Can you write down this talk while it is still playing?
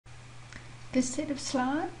This set of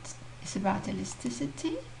slides is about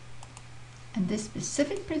elasticity, and this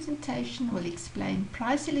specific presentation will explain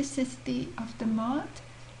price elasticity of demand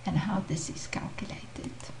and how this is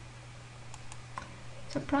calculated.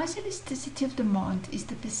 So price elasticity of demand is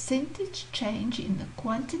the percentage change in the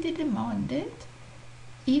quantity demanded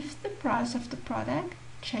if the price of the product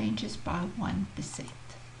changes by 1%.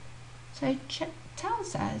 So it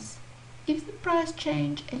tells us if the price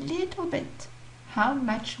changes a little bit, how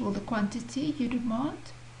much will the quantity you demand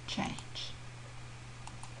change?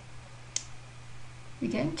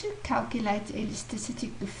 We're going to calculate the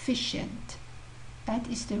elasticity coefficient. That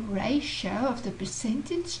is the ratio of the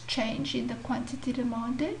percentage change in the quantity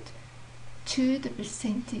demanded to the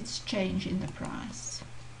percentage change in the price.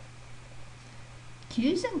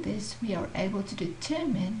 Using this, we are able to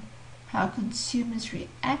determine how consumers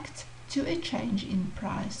react to a change in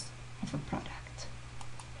price of a product.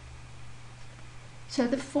 So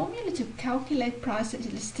the formula to calculate price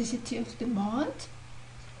elasticity of demand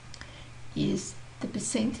is the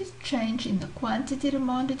percentage change in the quantity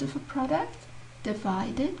demanded of a product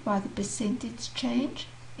divided by the percentage change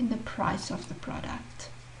in the price of the product.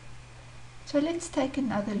 So let's take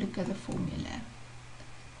another look at the formula.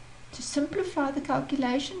 To simplify the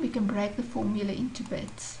calculation, we can break the formula into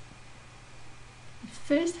bits. We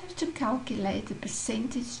first have to calculate the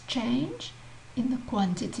percentage change in the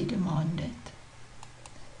quantity demanded.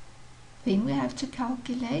 Then we have to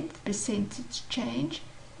calculate the percentage change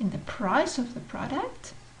in the price of the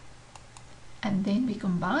product, and then we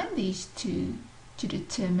combine these two to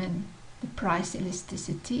determine the price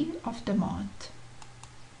elasticity of demand.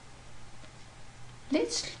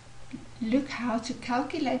 Let's look how to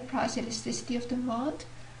calculate price elasticity of demand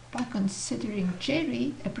by considering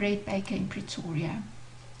Jerry, a bread baker in Pretoria.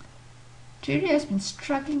 Jerry has been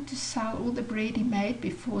struggling to sell all the bread he made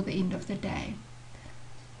before the end of the day.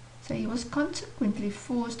 So he was consequently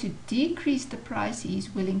forced to decrease the price he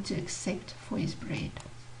is willing to accept for his bread.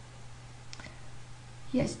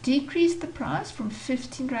 He has decreased the price from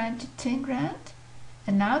 15 Rand to 10 Rand,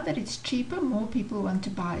 and now that it's cheaper, more people want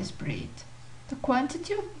to buy his bread. The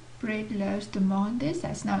quantity of bread loaves demanded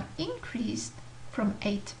has now increased from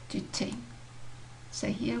 8 to 10. So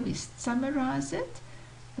here we summarize it.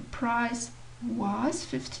 The price was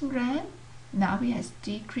 15 Rand, now he has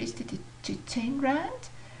decreased it to 10 Rand.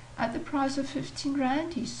 At the price of 15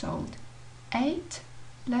 Rand, he sold 8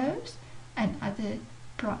 loaves, and at the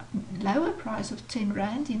lower price of 10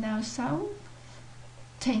 Rand, he now sold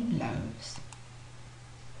 10 loaves.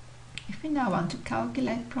 If we now want to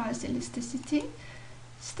calculate price elasticity,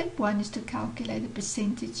 step 1 is to calculate the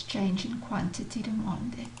percentage change in quantity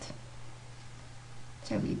demanded.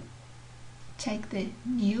 So we take the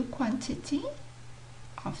new quantity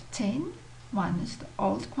of 10 minus the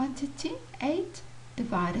old quantity, 8,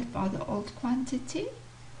 divided by the old quantity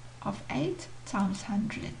of 8 times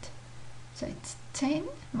 100. So it's 10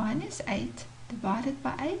 minus 8 divided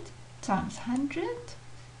by 8 times 100.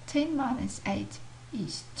 10 minus 8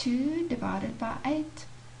 is 2 divided by 8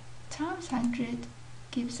 times 100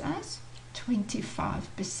 gives us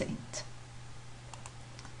 25%.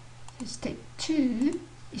 So step 2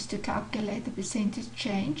 is to calculate the percentage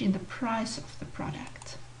change in the price of the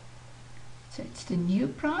product. So it's the new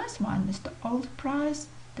price minus the old price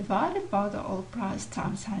divided by the old price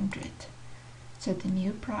times 100. So the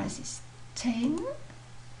new price is 10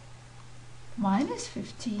 minus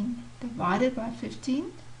 15 divided by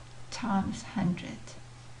 15 times 100.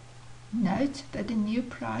 Note that the new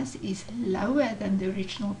price is lower than the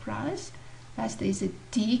original price, thus there is a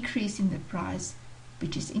decrease in the price,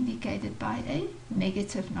 which is indicated by a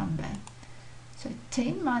negative number. So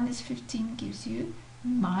 10 minus 15 gives you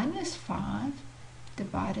minus 5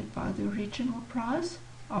 divided by the original price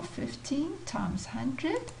of 15 times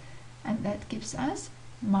 100, and that gives us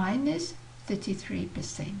minus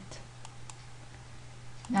 33%.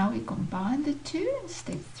 Now we combine the two in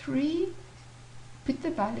step 3, put the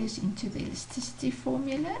values into the elasticity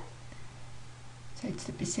formula. So it's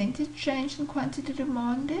the percentage change in quantity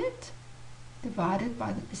demanded divided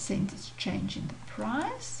by the percentage change in the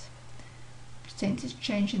price. Percentage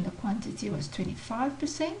change in the quantity was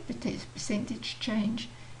 25%, but the percentage change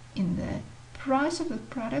in the price of the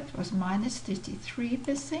product was minus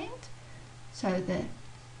 33%. So the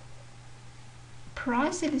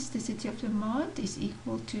price elasticity of demand is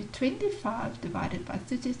equal to 25 divided by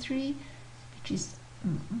 33, which is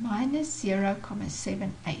minus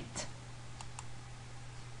 0.78.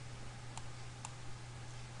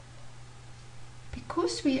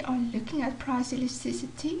 Because we are looking at price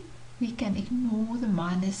elasticity, we can ignore the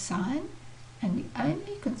minus sign and we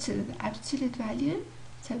only consider the absolute value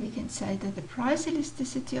So we can say that the price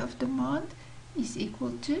elasticity of demand is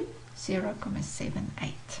equal to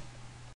 0.78.